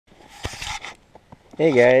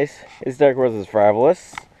Hey guys, it's Dark Roses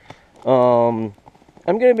Frivolous. I'm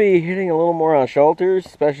going to be hitting a little more on shelters,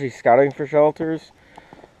 especially scouting for shelters.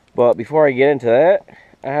 But before I get into that,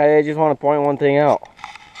 I just want to point one thing out.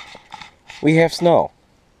 We have snow,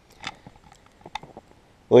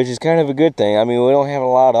 which is kind of a good thing. I mean, we don't have a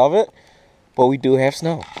lot of it, but we do have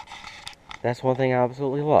snow. That's one thing I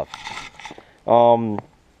absolutely love.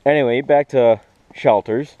 Anyway, back to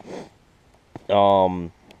shelters.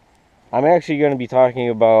 I'm actually going to be talking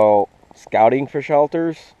about scouting for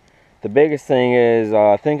shelters. The biggest thing is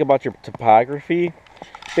think about your topography.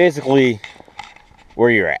 Basically, where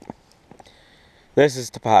you're at. This is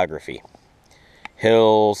topography.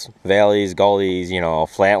 Hills, valleys, gullies,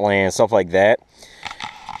 flatland, stuff like that.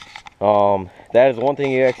 That is one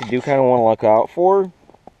thing you actually do kind of want to look out for.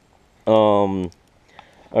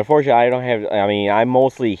 Unfortunately, I'm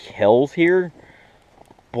mostly hills here.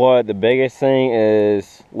 But the biggest thing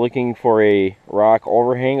is looking for a rock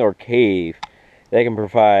overhang or cave that can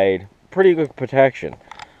provide pretty good protection.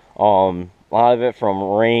 A lot of it from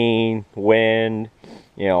rain, wind,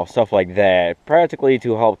 stuff like that. Practically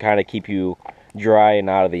to help kind of keep you dry and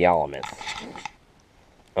out of the elements.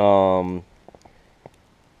 The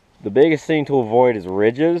biggest thing to avoid is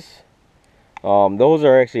ridges. Those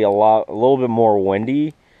are actually a little bit more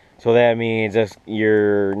windy. So that means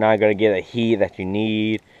you're not going to get the heat that you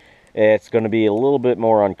need. It's going to be a little bit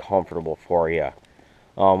more uncomfortable for you.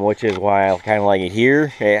 Which is why I kind of like it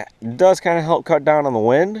here. It does kind of help cut down on the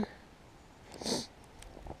wind.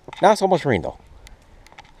 Not so much rain though.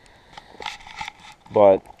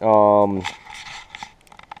 But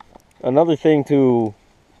another thing to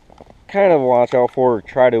kind of watch out for,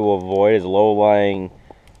 try to avoid, is low-lying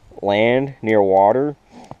land near water.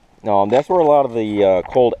 That's where a lot of the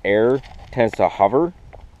cold air tends to hover.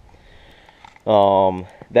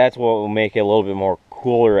 That's what will make it a little bit more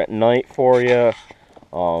cooler at night for you.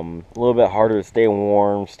 A little bit harder to stay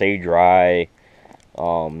warm, stay dry.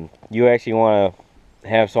 You actually want to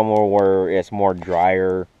have somewhere where it's more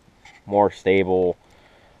drier, more stable.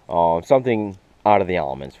 Something out of the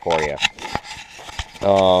elements for you.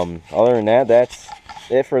 Other than that, that's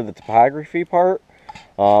it for the topography part.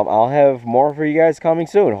 I'll have more for you guys coming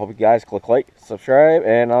soon. Hope you guys click like, subscribe,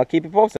 and I'll keep you posted.